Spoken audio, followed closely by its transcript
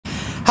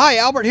Hi,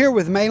 Albert here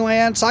with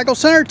Mainland Cycle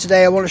Center.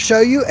 Today I want to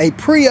show you a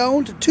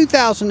pre-owned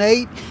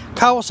 2008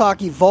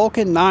 Kawasaki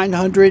Vulcan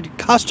 900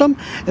 Custom,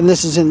 and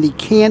this is in the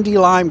candy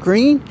lime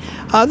green.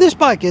 This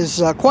bike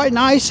is quite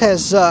nice,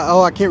 has,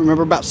 I can't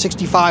remember, about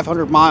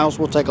 6,500 miles.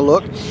 We'll take a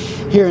look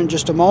here in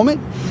just a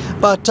moment.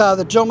 But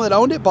the gentleman that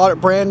owned it bought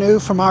it brand new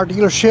from our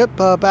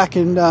dealership back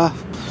in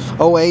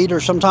 08 or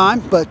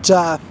sometime. But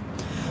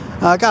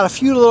got a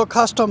few little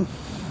custom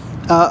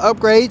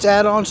upgrades,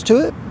 add-ons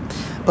to it.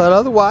 But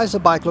otherwise, the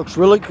bike looks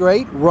really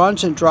great,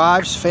 runs and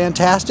drives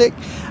fantastic.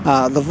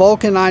 The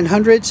Vulcan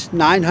 900's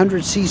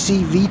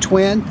 900cc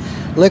V-twin,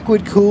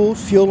 liquid cooled,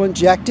 fuel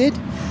injected.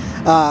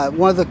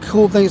 One of the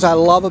cool things I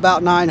love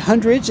about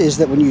 900s is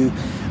that when you,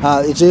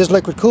 it is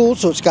liquid cooled,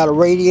 so it's got a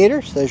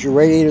radiator. So there's your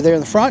radiator there in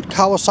the front.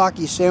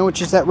 Kawasaki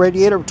sandwiches that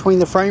radiator between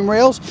the frame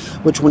rails,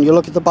 which when you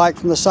look at the bike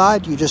from the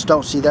side, you just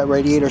don't see that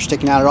radiator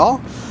sticking out at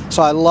all.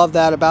 So I love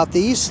that about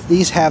these.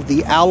 These have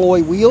the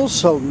alloy wheels,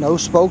 so no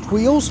spoked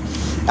wheels.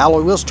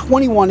 Alloy wheels,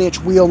 21-inch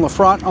wheel in the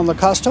front on the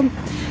Custom,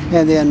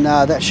 and then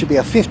that should be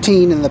a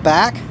 15 in the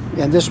back.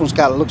 And this one's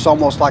got, it looks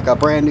almost like a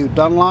brand new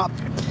Dunlop,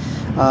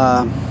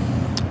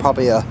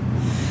 probably a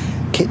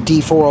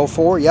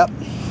D404. Yep,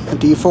 a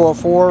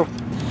D404,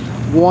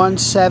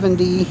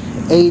 170,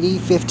 80,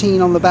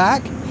 15 on the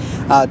back.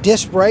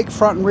 Disc brake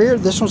front and rear.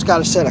 This one's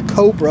got a set of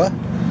Cobra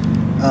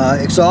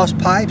exhaust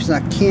pipes,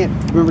 and I can't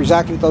remember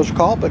exactly what those are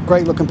called, but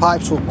great looking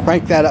pipes. We'll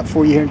crank that up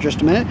for you here in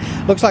just a minute.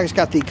 Looks like it's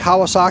got the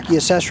Kawasaki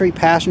accessory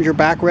passenger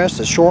backrest,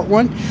 the short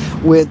one,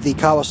 with the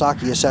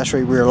Kawasaki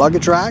accessory rear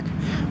luggage rack.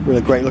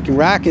 Really great looking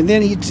rack. And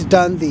then he's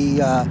done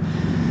the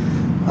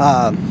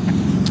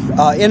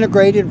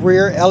integrated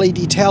rear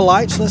LED tail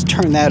lights. Let's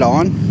turn that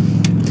on.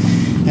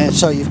 And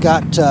so you've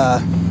got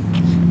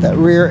that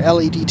rear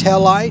LED tail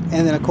light,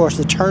 and then of course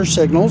the turn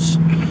signals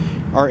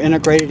are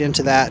integrated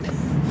into that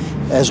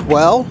as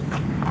well.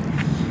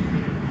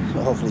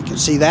 So hopefully you can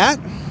see that.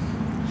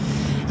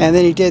 And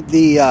then he did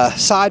the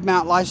side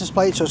mount license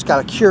plate, so it's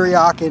got a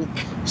Kuriokin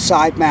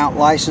side mount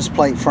license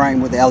plate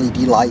frame with LED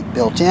light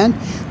built in.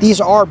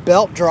 These are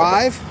belt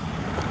drive,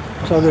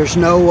 so there's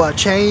no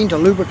chain to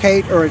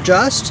lubricate or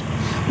adjust,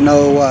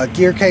 no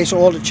gear case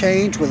oil to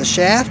change with a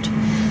shaft.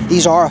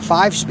 These are a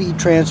 5-speed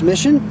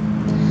transmission.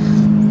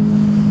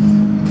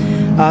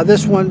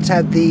 This one's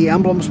had the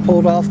emblems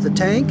pulled off the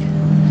tank.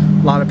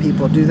 A lot of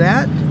people do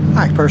that.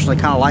 I personally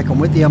kind of like them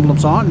with the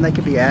emblems on, and they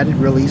can be added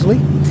real easily.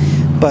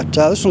 But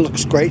this one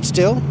looks great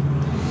still.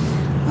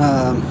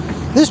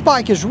 This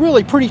bike is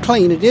really pretty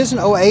clean. It is an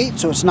 08,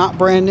 so it's not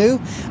brand new.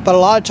 But a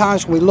lot of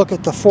times when we look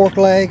at the fork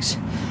legs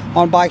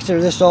on bikes that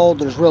are this old,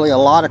 there's really a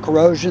lot of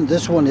corrosion.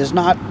 This one is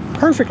not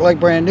perfectly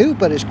brand new,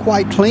 but it's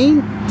quite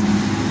clean.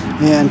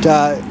 And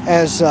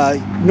as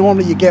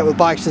normally you get with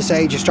bikes this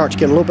age, you start to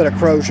get a little bit of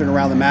corrosion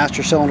around the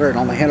master cylinder and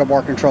on the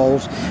handlebar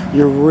controls.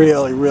 You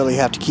really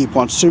have to keep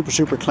one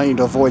super clean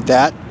to avoid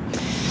that.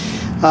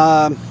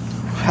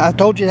 I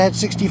told you it had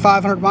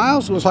 6,500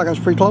 miles. It looks like I was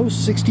pretty close.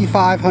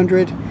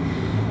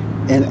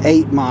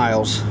 6,508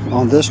 miles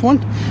on this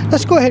one.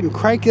 Let's go ahead and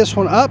crank this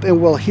one up, and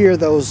we'll hear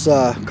those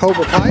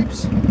Cobra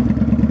pipes.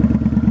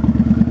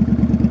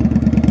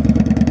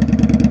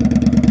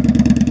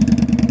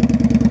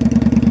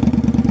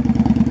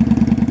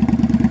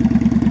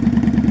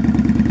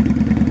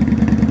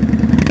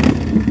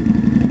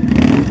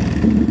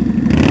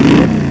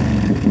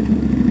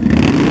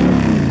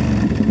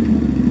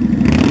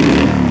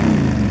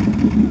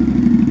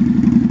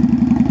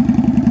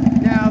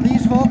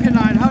 Vulcan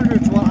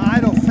 900s will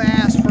idle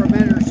fast for a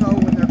minute or so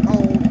when they're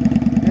cold,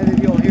 and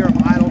then you'll hear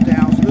them idle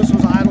down. So this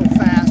was idle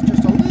fast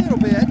just a little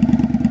bit.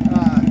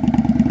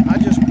 I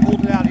just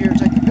pulled it out here to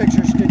take the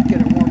pictures, didn't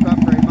get it warmed up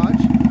very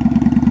much.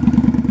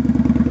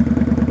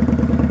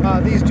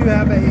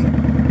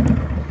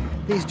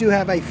 These do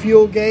have a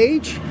fuel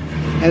gauge,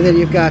 and then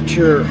you've got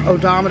your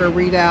odometer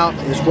readout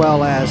as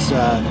well as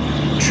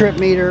trip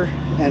meter,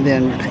 and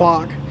then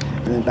clock,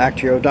 and then back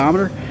to your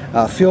odometer.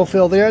 Fuel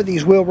fill there.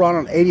 These will run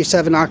on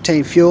 87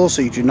 octane fuel,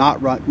 so you do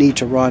not need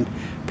to run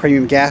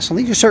premium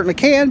gasoline. You certainly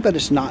can, but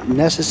it's not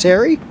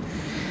necessary.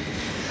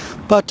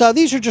 But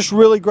these are just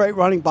really great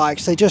running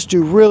bikes. They just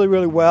do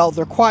really well.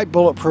 They're quite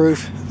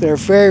bulletproof. They're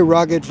very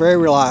rugged, very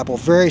reliable,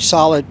 very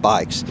solid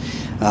bikes.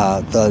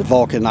 The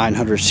Vulcan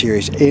 900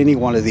 series, any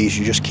one of these,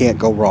 you just can't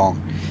go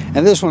wrong.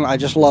 And this one, I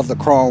just love the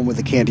chrome with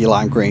the candy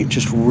lime green.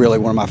 Just really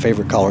one of my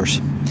favorite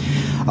colors.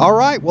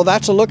 Alright, well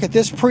that's a look at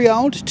this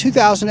pre-owned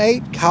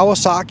 2008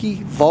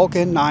 Kawasaki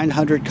Vulcan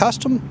 900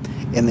 Custom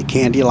in the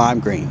candy lime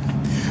green.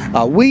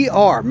 We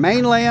are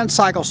Mainland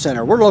Cycle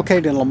Center. We're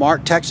located in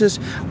Marque, Texas.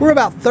 We're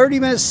about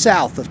 30 minutes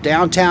south of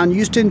downtown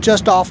Houston,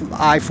 just off of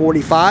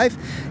I-45.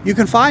 You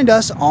can find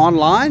us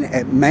online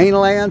at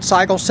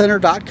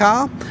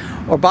mainlandcyclecenter.com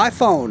or by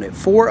phone at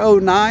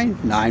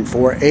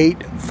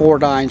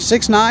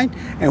 409-948-4969,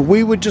 and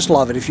we would just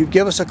love it if you'd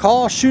give us a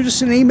call, shoot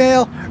us an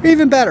email, or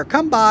even better,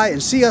 come by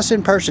and see us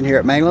in person here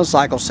at Mainland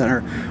Cycle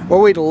Center, where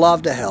we'd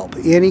love to help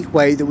any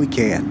way that we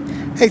can.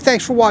 Hey,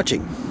 thanks for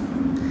watching.